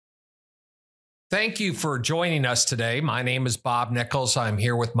Thank you for joining us today. My name is Bob Nichols. I'm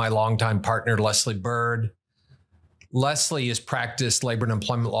here with my longtime partner, Leslie Bird. Leslie has practiced labor and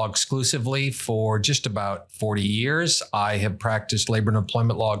employment law exclusively for just about 40 years. I have practiced labor and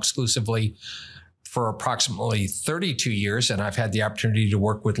employment law exclusively for approximately 32 years, and I've had the opportunity to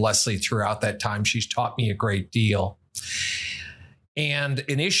work with Leslie throughout that time. She's taught me a great deal. And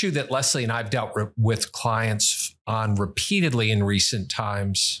an issue that Leslie and I've dealt with clients on repeatedly in recent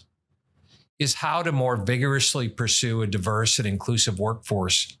times is how to more vigorously pursue a diverse and inclusive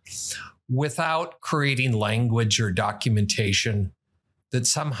workforce without creating language or documentation that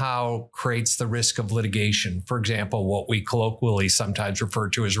somehow creates the risk of litigation. For example, what we colloquially sometimes refer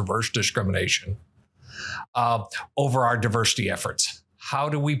to as reverse discrimination over our diversity efforts. How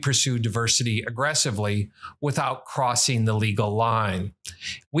do we pursue diversity aggressively without crossing the legal line?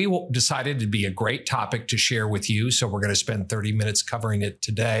 We decided it'd be a great topic to share with you, so we're going to spend 30 minutes covering it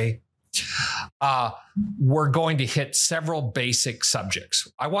today. We're going to hit several basic subjects.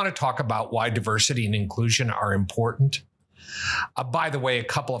 I want to talk about why diversity and inclusion are important. By the way, a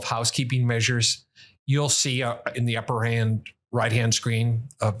couple of housekeeping measures. You'll see in the upper right-hand screen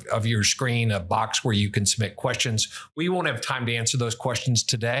of your screen, a box where you can submit questions. We won't have time to answer those questions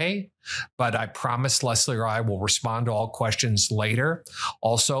today, but I promise Leslie or I will respond to all questions later.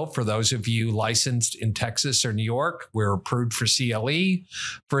 Also, for those of you licensed in Texas or New York, we're approved for CLE.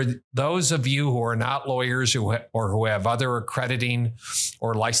 For those of you who are not lawyers or who have other accrediting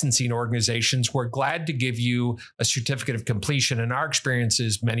or licensing organizations, we're glad to give you a certificate of completion. In our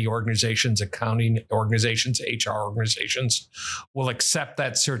experiences, many organizations, accounting organizations, HR organizations, will accept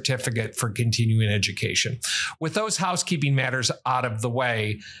that certificate for continuing education. With those housekeeping matters out of the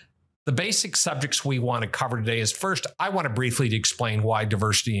way, the basic subjects we want to cover today is first, I want to briefly explain why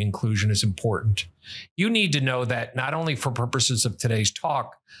diversity and inclusion is important. You need to know that not only for purposes of today's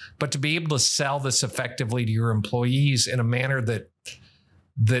talk, but to be able to sell this effectively to your employees in a manner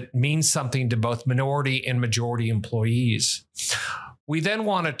that means something to both minority and majority employees. We then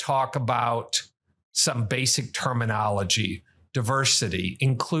want to talk about some basic terminology: diversity,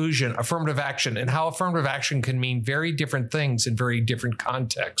 inclusion, affirmative action, and how affirmative action can mean very different things in very different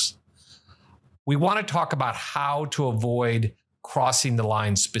contexts. We want to talk about how to avoid crossing the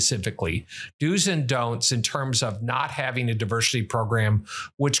line specifically, do's and don'ts in terms of not having a diversity program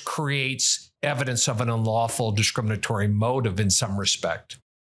which creates evidence of an unlawful discriminatory motive in some respect.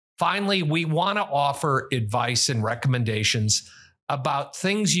 Finally, we want to offer advice and recommendations about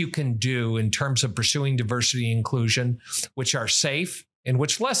things you can do in terms of pursuing diversity and inclusion, which are safe and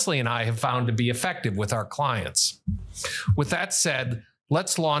which Leslie and I have found to be effective with our clients. With that said,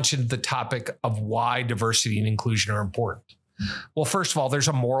 let's launch into the topic of why diversity and inclusion are important. Well, first of all, there's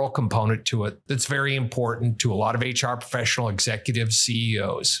a moral component to it that's very important to a lot of HR professional executives,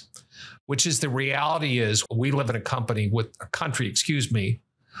 CEOs, which is the reality is we live in a country with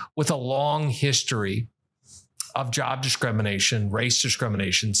a long history of job discrimination, race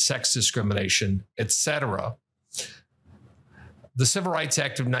discrimination, sex discrimination, etc. The Civil Rights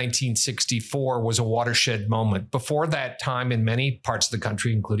Act of 1964 was a watershed moment. Before that time, in many parts of the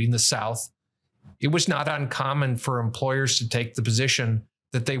country, including the South, it was not uncommon for employers to take the position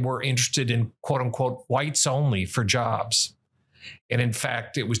that they were interested in, quote unquote, whites only for jobs. And in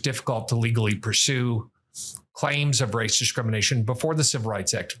fact, it was difficult to legally pursue claims of race discrimination before the Civil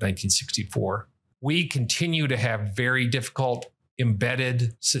Rights Act of 1964. We continue to have very difficult,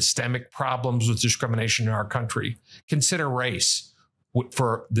 embedded, systemic problems with discrimination in our country. Consider race.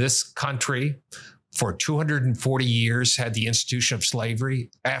 For this country, for 240 years, had the institution of slavery.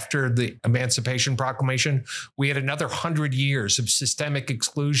 After the Emancipation Proclamation, we had another 100 years of systemic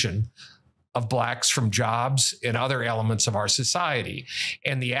exclusion of blacks from jobs and other elements of our society.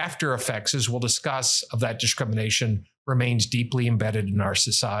 And the after effects, as we'll discuss, of that discrimination remains deeply embedded in our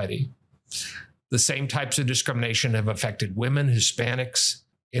society. The same types of discrimination have affected women, Hispanics,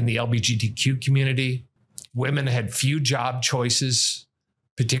 in the LGBTQ community. Women had few job choices,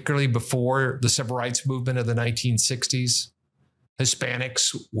 particularly before the civil rights movement of the 1960s.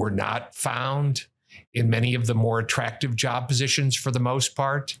 Hispanics were not found in many of the more attractive job positions for the most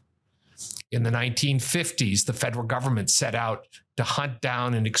part. In the 1950s, the federal government set out to hunt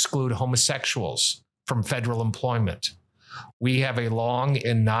down and exclude homosexuals from federal employment. We have a long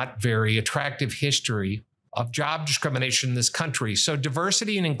and not very attractive history of job discrimination in this country. So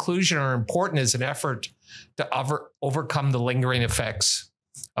diversity and inclusion are important as an effort to overcome the lingering effects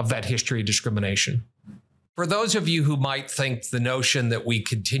of that history of discrimination. For those of you who might think the notion that we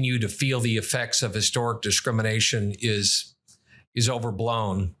continue to feel the effects of historic discrimination is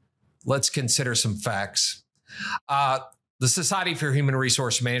overblown, let's consider some facts. The Society for Human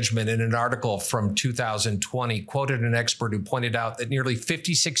Resource Management, in an article from 2020, quoted an expert who pointed out that nearly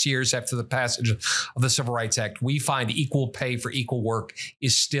 56 years after the passage of the Civil Rights Act, we find equal pay for equal work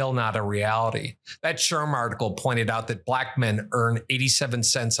is still not a reality. That Sherm article pointed out that Black men earn 87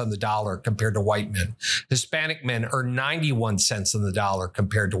 cents on the dollar compared to white men. Hispanic men earn 91 cents on the dollar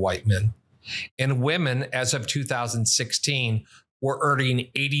compared to white men. And women, as of 2016, were earning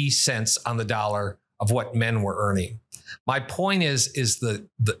 80 cents on the dollar of what men were earning. My point is the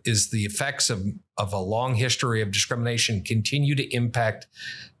effects of a long history of discrimination continue to impact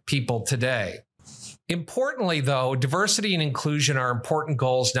people today. Importantly, though, diversity and inclusion are important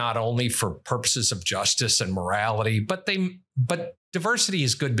goals not only for purposes of justice and morality, but diversity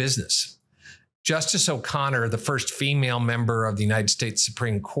is good business. Justice O'Connor, the first female member of the United States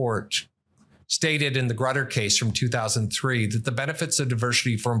Supreme Court, stated in the Grutter case from 2003 that the benefits of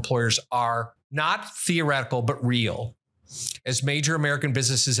diversity for employers are not theoretical, but real, as major American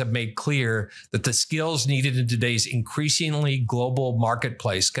businesses have made clear that the skills needed in today's increasingly global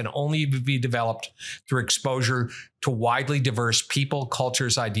marketplace can only be developed through exposure to widely diverse people,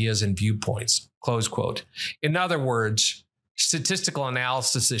 cultures, ideas, and viewpoints, close quote. In other words, statistical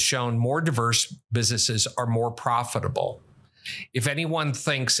analysis has shown more diverse businesses are more profitable. If anyone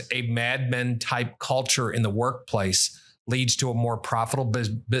thinks a Mad Men type culture in the workplace leads to a more profitable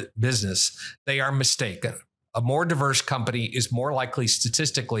business, they are mistaken. A more diverse company is more likely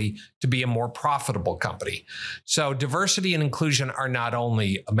statistically to be a more profitable company. So diversity and inclusion are not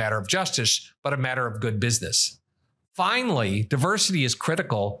only a matter of justice, but a matter of good business. Finally, diversity is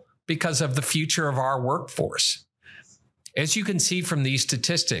critical because of the future of our workforce. As you can see from these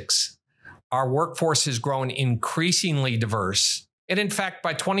statistics, our workforce has grown increasingly diverse. And in fact,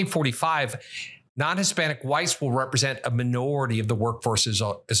 by 2045, non-Hispanic whites will represent a minority of the workforce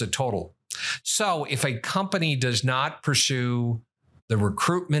as a total. So if a company does not pursue the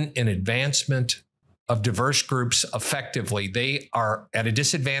recruitment and advancement of diverse groups effectively, they are at a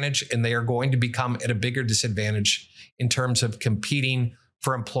disadvantage, and they are going to become at a bigger disadvantage in terms of competing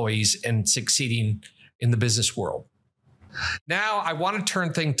for employees and succeeding in the business world. Now, I want to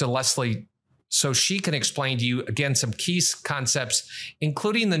turn things to Leslie so she can explain to you, again, some key concepts,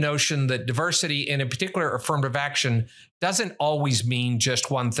 including the notion that diversity, and in particular affirmative action, doesn't always mean just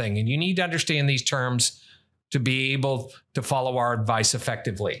one thing. And you need to understand these terms to be able to follow our advice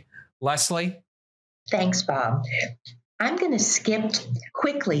effectively. Leslie? Thanks, Bob. I'm going to skip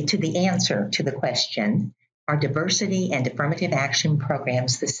quickly to the answer to the question, are diversity and affirmative action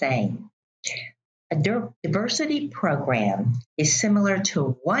programs the same? A diversity program is similar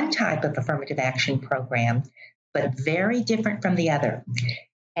to one type of affirmative action program, but very different from the other.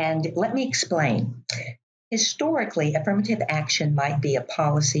 And let me explain. Historically, affirmative action might be a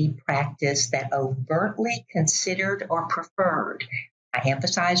policy practice that overtly considered or preferred, I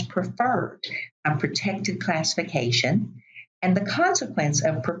emphasize preferred, a protected classification. And the consequence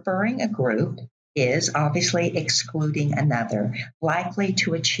of preferring a group is obviously excluding another, likely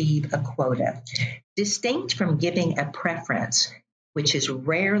to achieve a quota. Distinct from giving a preference, which is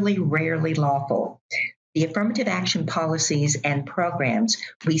rarely lawful, the affirmative action policies and programs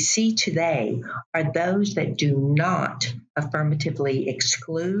we see today are those that do not affirmatively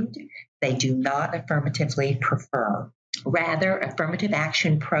exclude, they do not affirmatively prefer. Rather, affirmative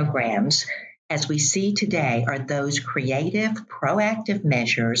action programs, as we see today, are those creative, proactive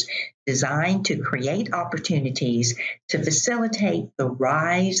measures designed to create opportunities to facilitate the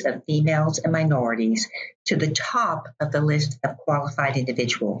rise of females and minorities to the top of the list of qualified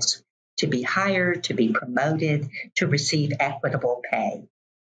individuals, to be hired, to be promoted, to receive equitable pay.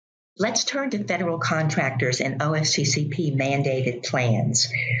 Let's turn to federal contractors and OFCCP mandated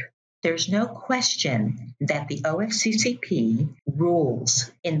plans. There's no question that the OFCCP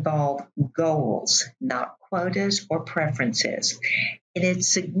rules involve goals, not quotas or preferences. And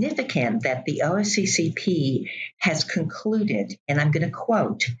it's significant that the OFCCP has concluded, and I'm going to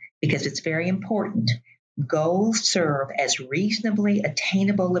quote because it's very important, goals serve as reasonably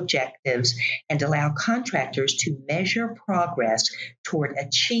attainable objectives and allow contractors to measure progress toward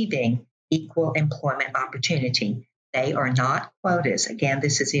achieving equal employment opportunity. They are not quotas. Again,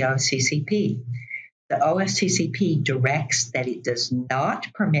 this is the OFCCP. The OFCCP directs that it does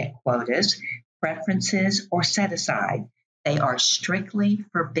not permit quotas, preferences, or set aside. They are strictly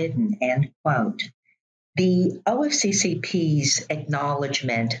forbidden, end quote. The OFCCP's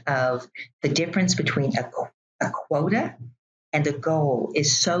acknowledgement of the difference between a quota and a goal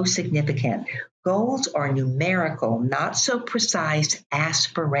is so significant. Goals are numerical, not so precise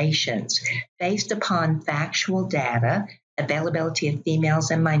aspirations based upon factual data, availability of females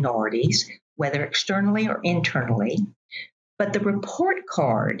and minorities, whether externally or internally, But the report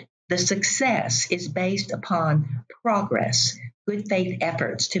card, the success, is based upon progress, good faith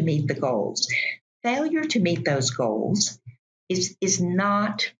efforts to meet the goals. Failure to meet those goals is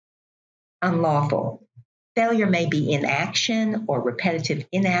not unlawful. Failure may be inaction or repetitive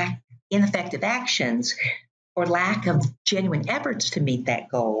ineffective actions or lack of genuine efforts to meet that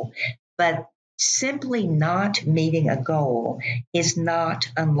goal, but simply not meeting a goal is not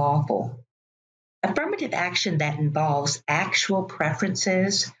unlawful. Affirmative action that involves actual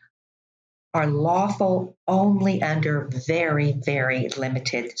preferences are lawful only under very, very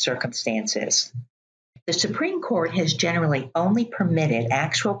limited circumstances. The Supreme Court has generally only permitted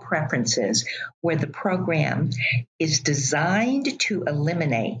actual preferences where the program is designed to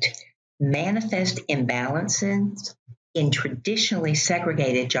eliminate manifest imbalances in traditionally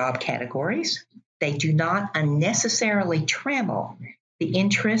segregated job categories. They do not unnecessarily trammel the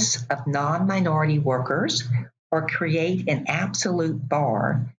interests of non-minority workers or create an absolute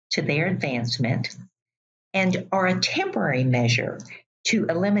bar to their advancement, and are a temporary measure to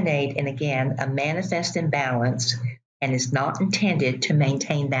eliminate, and again, a manifest imbalance, and is not intended to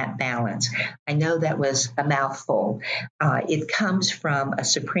maintain that balance. I know that was a mouthful. It comes from a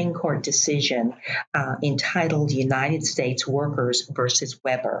Supreme Court decision entitled United States Workers versus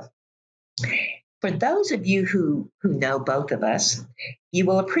Weber. For those of you who know both of us, you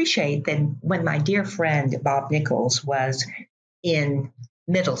will appreciate that when my dear friend Bob Nichols was in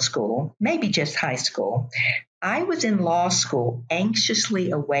middle school, maybe just high school, I was in law school anxiously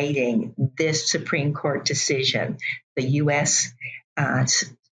awaiting this Supreme Court decision, the U.S.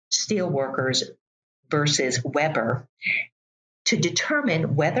 Steelworkers versus Weber, to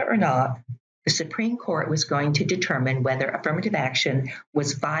determine whether or not the Supreme Court was going to determine whether affirmative action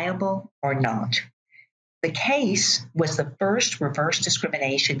was viable or not. The case was the first reverse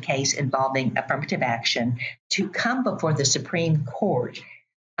discrimination case involving affirmative action to come before the Supreme Court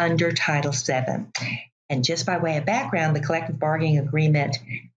under Title VII. And just by way of background, the collective bargaining agreement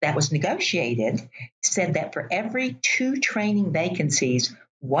that was negotiated said that for every 2 training vacancies,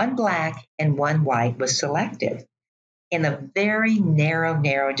 1 Black and 1 white was selected. In a very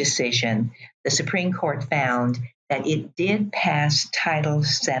narrow decision, the Supreme Court found that it did pass Title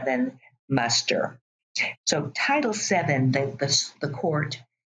VII muster. So Title VII, the court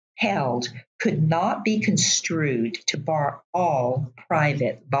held, could not be construed to bar all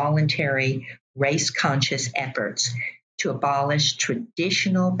private, voluntary, race-conscious efforts to abolish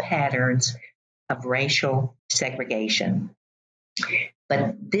traditional patterns of racial segregation.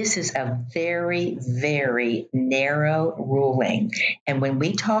 But this is a very, very narrow ruling. And when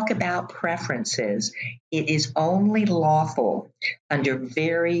we talk about preferences, it is only lawful under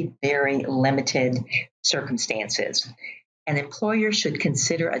very, very limited circumstances. An employer should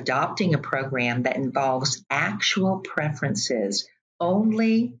consider adopting a program that involves actual preferences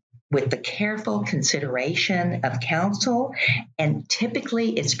only with the careful consideration of counsel. And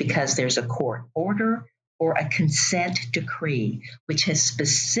typically it's because there's a court order or a consent decree, which has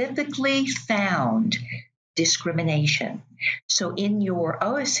specifically found discrimination. So in your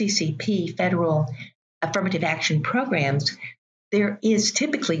OSCCP federal affirmative action programs, there is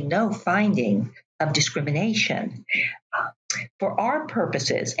typically no finding of discrimination. For our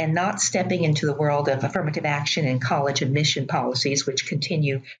purposes, and not stepping into the world of affirmative action and college admission policies, which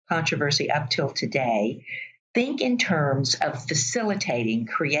continue controversy up till today, think in terms of facilitating,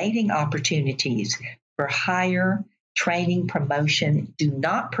 creating opportunities for higher training, promotion, do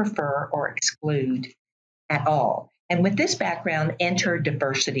not prefer or exclude at all. And with this background, enter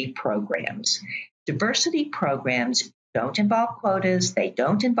diversity programs. Diversity programs don't involve quotas, they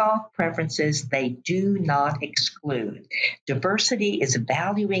don't involve preferences, they do not exclude. Diversity is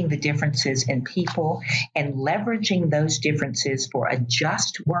valuing the differences in people and leveraging those differences for a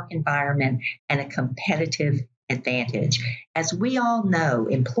just work environment and a competitive advantage. As we all know,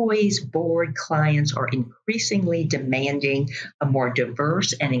 employees, board, clients are increasingly demanding a more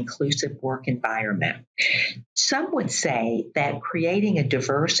diverse and inclusive work environment. Some would say that creating a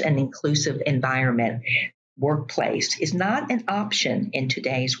diverse and inclusive environment workplace is not an option in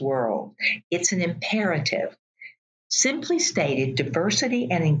today's world. It's an imperative. Simply stated,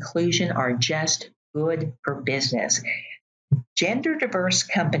 diversity and inclusion are just good for business. Gender diverse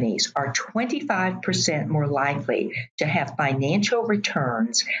companies are 25% more likely to have financial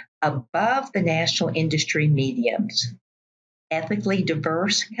returns above the national industry medians. Ethically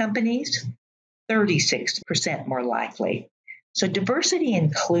diverse companies, 36% more likely. So diversity and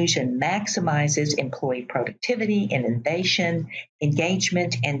inclusion maximizes employee productivity and innovation,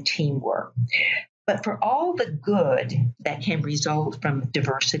 engagement, and teamwork. But for all the good that can result from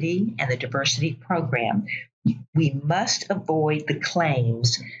diversity and the diversity program, We must avoid the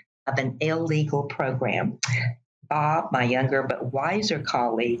claims of an illegal program. Bob, my younger but wiser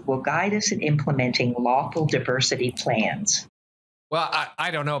colleague, will guide us in implementing lawful diversity plans. Well,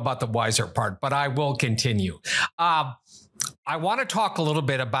 I don't know about the wiser part, but I will continue. I want to talk a little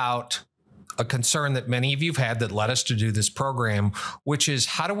bit about a concern that many of you have had that led us to do this program, which is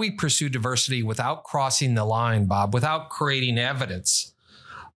how do we pursue diversity without crossing the line, Bob, without creating evidence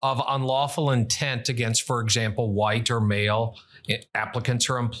of unlawful intent against, for example, white or male applicants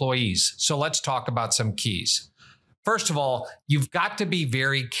or employees. So let's talk about some keys. First of all, you've got to be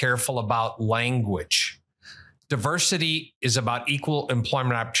very careful about language. Diversity is about equal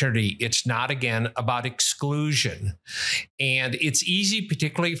employment opportunity. It's not, again, about exclusion. And it's easy,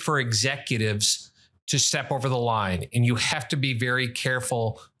 particularly for executives, to step over the line. And you have to be very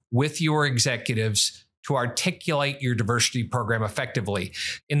careful with your executives to articulate your diversity program effectively.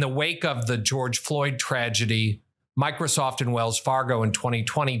 In the wake of the George Floyd tragedy, Microsoft and Wells Fargo in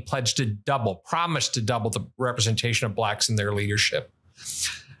 2020 promised to double the representation of Blacks in their leadership.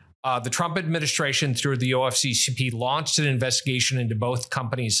 The Trump administration, through the OFCCP, launched an investigation into both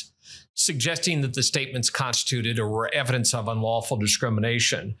companies, suggesting that the statements constituted or were evidence of unlawful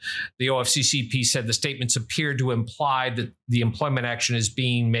discrimination. The OFCCP said the statements appeared to imply that the employment action is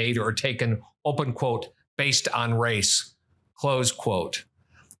being made or taken, open quote, based on race, close quote.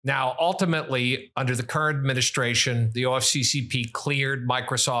 Now, ultimately, under the current administration, the OFCCP cleared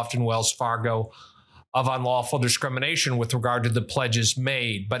Microsoft and Wells Fargo of unlawful discrimination with regard to the pledges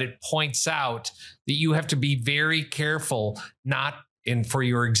made. But it points out that you have to be very careful and for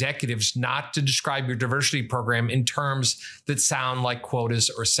your executives not to describe your diversity program in terms that sound like quotas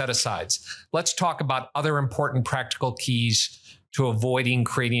or set-asides. Let's talk about other important practical keys to avoiding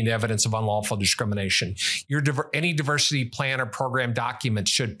creating evidence of unlawful discrimination. Any diversity plan or program document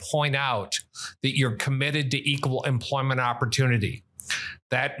should point out that you're committed to equal employment opportunity.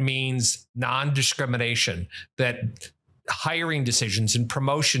 That means non-discrimination, that hiring decisions and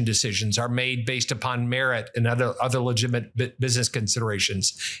promotion decisions are made based upon merit and other legitimate business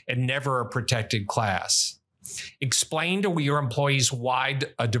considerations and never a protected class. Explain to your employees why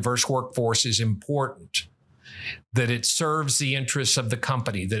a diverse workforce is important, that it serves the interests of the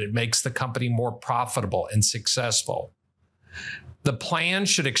company, that it makes the company more profitable and successful. The plan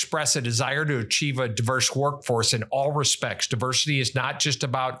should express a desire to achieve a diverse workforce in all respects. Diversity is not just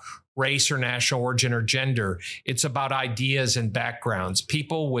about race or national origin or gender. It's about ideas and backgrounds.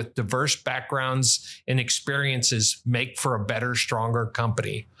 People with diverse backgrounds and experiences make for a better, stronger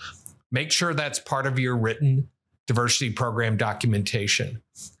company. Make sure that's part of your written diversity program documentation.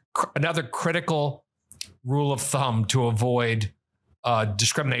 Another critical rule of thumb to avoid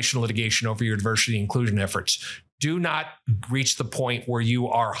discrimination litigation over your diversity inclusion efforts. Do not reach the point where you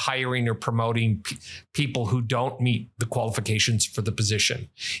are hiring or promoting people who don't meet the qualifications for the position.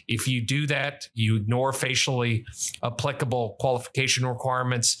 If you do that, you ignore facially applicable qualification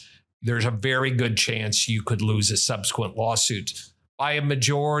requirements, there's a very good chance you could lose a subsequent lawsuit by a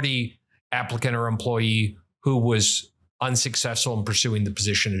majority applicant or employee who was unsuccessful in pursuing the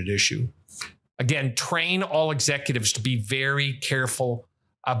position at issue. Again, train all executives to be very careful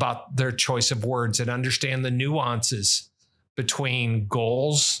about their choice of words and understand the nuances between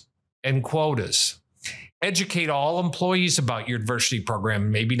goals and quotas. Educate all employees about your diversity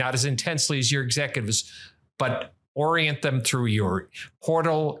program, maybe not as intensely as your executives, but orient them through your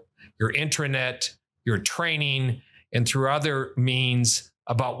portal, your intranet, your training, and through other means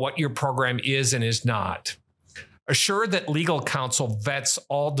about what your program is and is not. Assure that legal counsel vets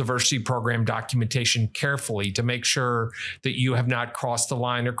all diversity program documentation carefully to make sure that you have not crossed the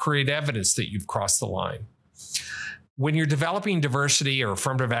line or create evidence that you've crossed the line. When you're developing diversity or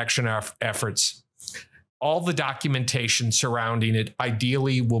affirmative action efforts, all the documentation surrounding it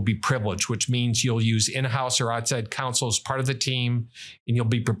ideally will be privileged, which means you'll use in-house or outside counsel as part of the team, and you'll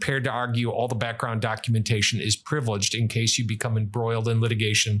be prepared to argue all the background documentation is privileged in case you become embroiled in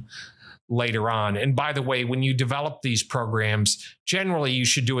litigation later on. And by the way, when you develop these programs, generally you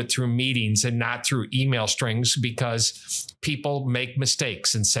should do it through meetings and not through email strings, because people make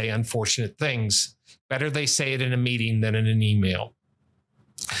mistakes and say unfortunate things. Better they say it in a meeting than in an email.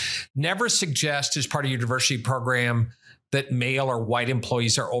 Never suggest as part of your diversity program that male or white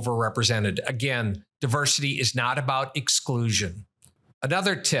employees are overrepresented. Again, diversity is not about exclusion.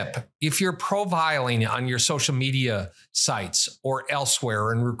 Another tip, if you're profiling on your social media sites or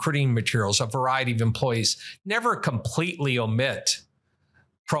elsewhere in recruiting materials, a variety of employees, never completely omit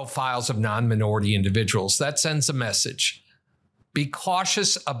profiles of non-minority individuals. That sends a message. Be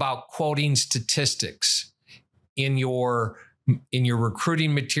cautious about quoting statistics in your in your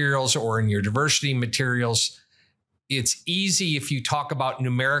recruiting materials or in your diversity materials. It's easy if you talk about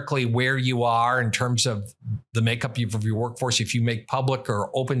numerically where you are in terms of the makeup of your workforce, if you make public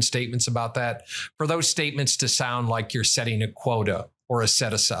or open statements about that, for those statements to sound like you're setting a quota or a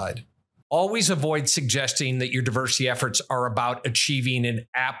set aside. Always avoid suggesting that your diversity efforts are about achieving an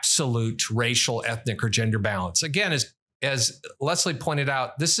absolute racial, ethnic, or gender balance. Again, as Leslie pointed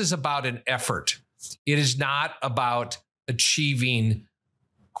out, this is about an effort. It is not about achieving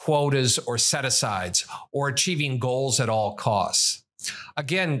quotas or set-asides or achieving goals at all costs.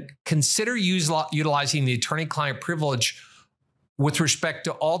 Again, consider utilizing the attorney-client privilege with respect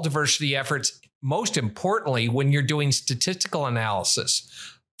to all diversity efforts, most importantly, when you're doing statistical analysis.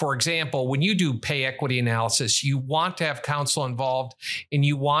 For example, when you do pay equity analysis, you want to have counsel involved and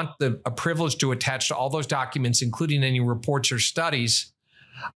you want a privilege to attach to all those documents, including any reports or studies,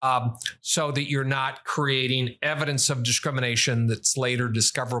 so that you're not creating evidence of discrimination that's later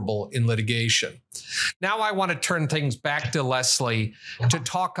discoverable in litigation. Now I want to turn things back to Leslie to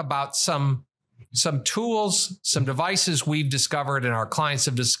talk about some tools, some devices we've discovered and our clients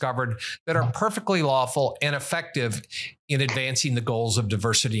have discovered that are perfectly lawful and effective in advancing the goals of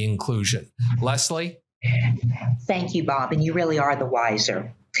diversity and inclusion. Leslie? Thank you, Bob, and you really are the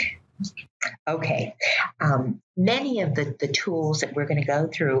wiser. Okay. Many of the tools that we're going to go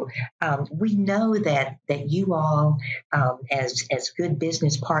through, we know that you all, as good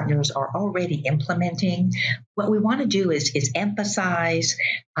business partners, are already implementing. What we want to do is emphasize.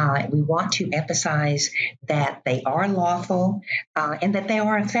 We want to emphasize that they are lawful and that they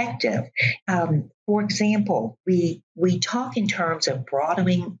are effective. For example, we talk in terms of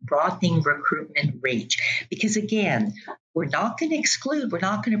broadening recruitment reach, because again, we're not going to exclude, we're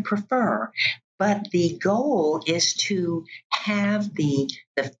not going to prefer, but the goal is to have the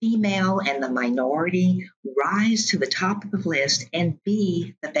female and the minority rise to the top of the list and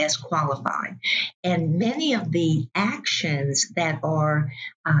be the best qualified. And many of the actions that are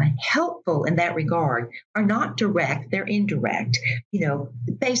helpful in that regard are not direct, they're indirect. You know,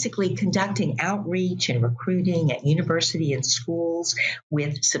 basically conducting outreach and recruiting at university and schools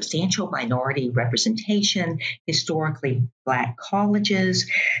with substantial minority representation, historically Black colleges,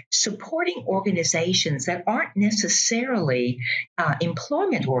 supporting organizations that aren't necessarily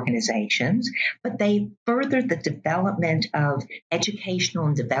employment organizations, but they further the development of educational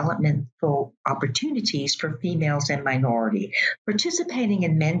and developmental opportunities for females and minority, participating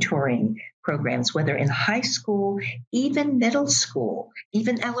in mentoring programs, whether in high school, even middle school,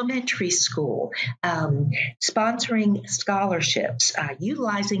 even elementary school, sponsoring scholarships,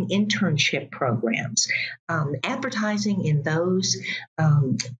 utilizing internship programs, advertising in those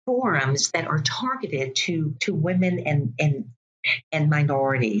forums that are targeted to women and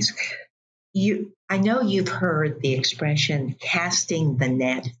minorities. I know you've heard the expression casting the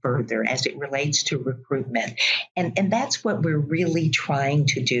net further as it relates to recruitment, and that's what we're really trying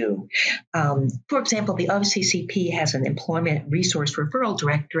to do. For example, the OCCP has an employment resource referral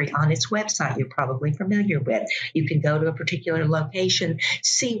directory on its website you're probably familiar with. You can go to a particular location,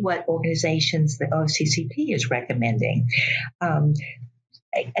 see what organizations the OCCP is recommending.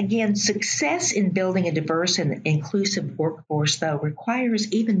 Again, success in building a diverse and inclusive workforce, though, requires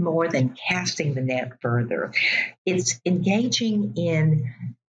even more than casting the net further. It's engaging in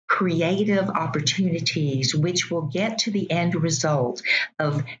creative opportunities which will get to the end result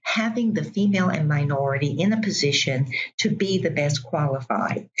of having the female and minority in a position to be the best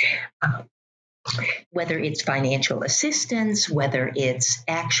qualified. Whether it's financial assistance, whether it's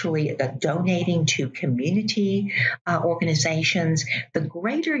actually donating to community organizations, the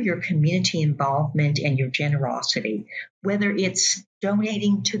greater your community involvement and your generosity, whether it's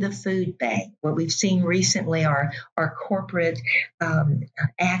donating to the food bank. What we've seen recently are corporate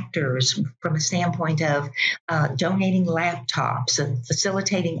actors from a standpoint of donating laptops and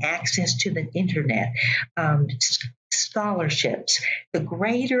facilitating access to the internet, scholarships. The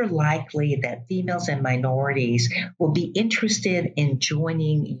greater likely that females and minorities will be interested in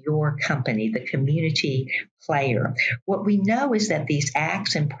joining your company, the community player. What we know is that these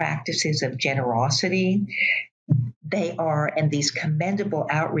acts and practices of generosity, and these commendable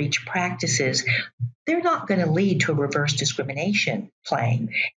outreach practices, they're not going to lead to a reverse discrimination claim.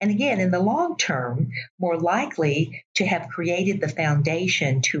 And again, in the long term, more likely to have created the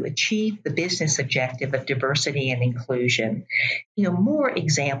foundation to achieve the business objective of diversity and inclusion. More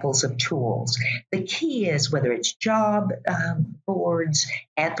examples of tools. The key is whether it's job boards,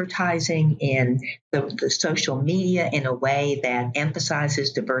 advertising in the social media in a way that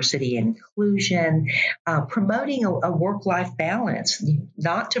emphasizes diversity and inclusion, promoting a work-life balance.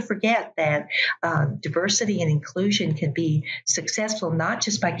 Not to forget that diversity and inclusion can be successful not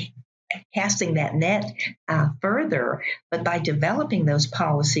just by casting that net further, but by developing those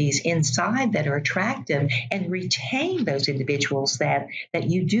policies inside that are attractive and retain those individuals that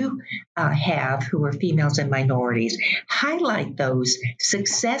you do have who are females and minorities. Highlight those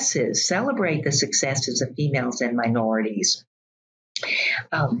successes, celebrate the successes of females and minorities.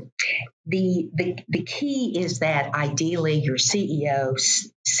 The key is that ideally your CEO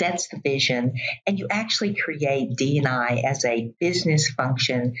sets the vision and you actually create D&I as a business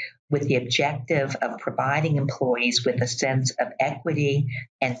function with the objective of providing employees with a sense of equity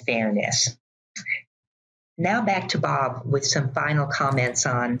and fairness. Now back to Bob with some final comments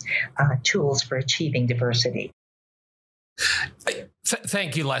on tools for achieving diversity.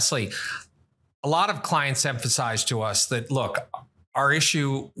 Thank you, Leslie. A lot of clients emphasize to us that, look, our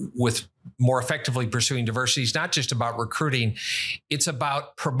issue with more effectively pursuing diversity is not just about recruiting. It's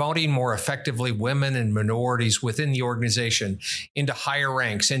about promoting more effectively women and minorities within the organization into higher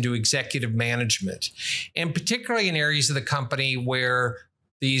ranks, into executive management, and particularly in areas of the company where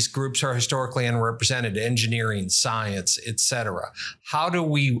these groups are historically unrepresented, engineering, science, et cetera. How do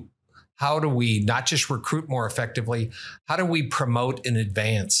we not just recruit more effectively? How do we promote and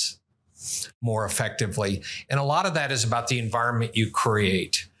advance more effectively? And a lot of that is about the environment you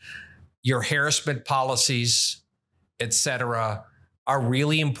create. Your harassment policies, et cetera, are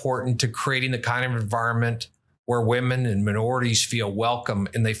really important to creating the kind of environment where women and minorities feel welcome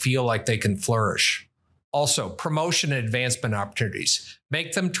and they feel like they can flourish. Also, promotion and advancement opportunities.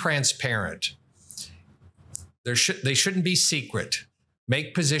 Make them transparent. They shouldn't be secret.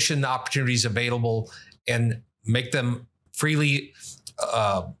 Make position opportunities available and make them freely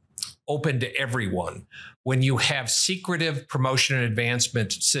open to everyone. When you have secretive promotion and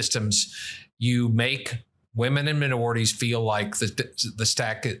advancement systems, you make women and minorities feel like the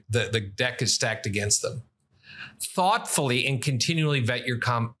deck is stacked against them. Thoughtfully and continually vet your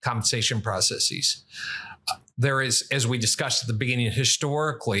compensation processes. There is, as we discussed at the beginning,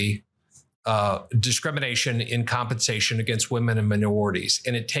 historically, discrimination in compensation against women and minorities,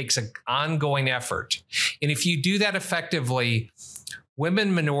 and it takes an ongoing effort. And if you do that effectively, women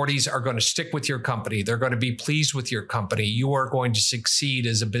and minorities are going to stick with your company. They're going to be pleased with your company. You are going to succeed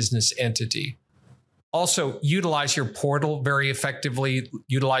as a business entity. Also, utilize your portal very effectively.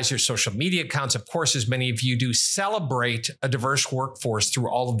 Utilize your social media accounts. Of course, as many of you do, celebrate a diverse workforce through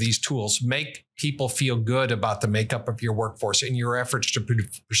all of these tools. Make people feel good about the makeup of your workforce in your efforts to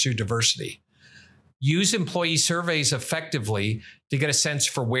pursue diversity. Use employee surveys effectively to get a sense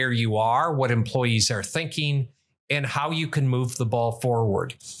for where you are, what employees are thinking, and how you can move the ball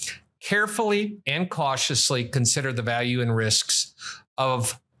forward. Carefully and cautiously consider the value and risks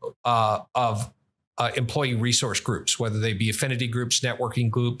of employee resource groups, whether they be affinity groups, networking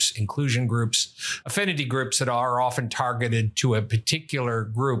groups, inclusion groups. Affinity groups that are often targeted to a particular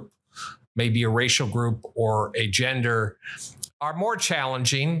group, maybe a racial group or a gender, are more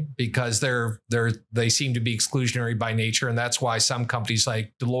challenging because they seem to be exclusionary by nature. And that's why some companies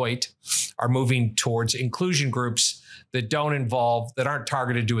like Deloitte are moving towards inclusion groups that aren't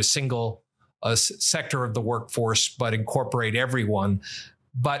targeted to a single sector of the workforce, but incorporate everyone.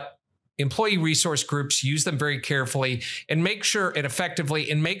 But employee resource groups, use them very carefully and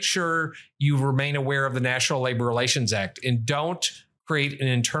effectively make sure you remain aware of the National Labor Relations Act and don't create an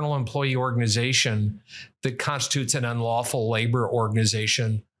internal employee organization that constitutes an unlawful labor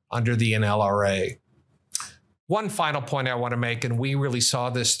organization under the NLRA. One final point I want to make, and we really saw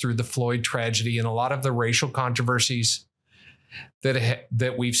this through the Floyd tragedy and a lot of the racial controversies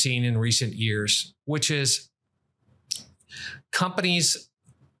that we've seen in recent years, which is companies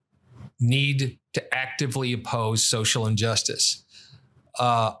need to actively oppose social injustice.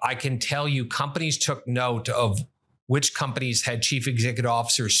 I can tell you companies took note of which companies had chief executive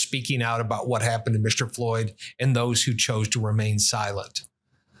officers speaking out about what happened to Mr. Floyd and those who chose to remain silent.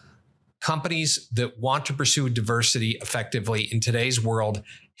 Companies that want to pursue diversity effectively in today's world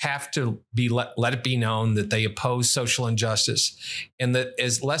have to let it be known that they oppose social injustice and that,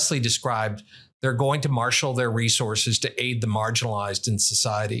 as Leslie described, they're going to marshal their resources to aid the marginalized in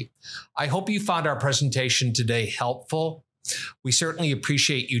society. I hope you found our presentation today helpful. We certainly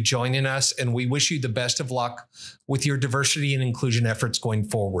appreciate you joining us, and we wish you the best of luck with your diversity and inclusion efforts going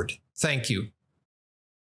forward. Thank you.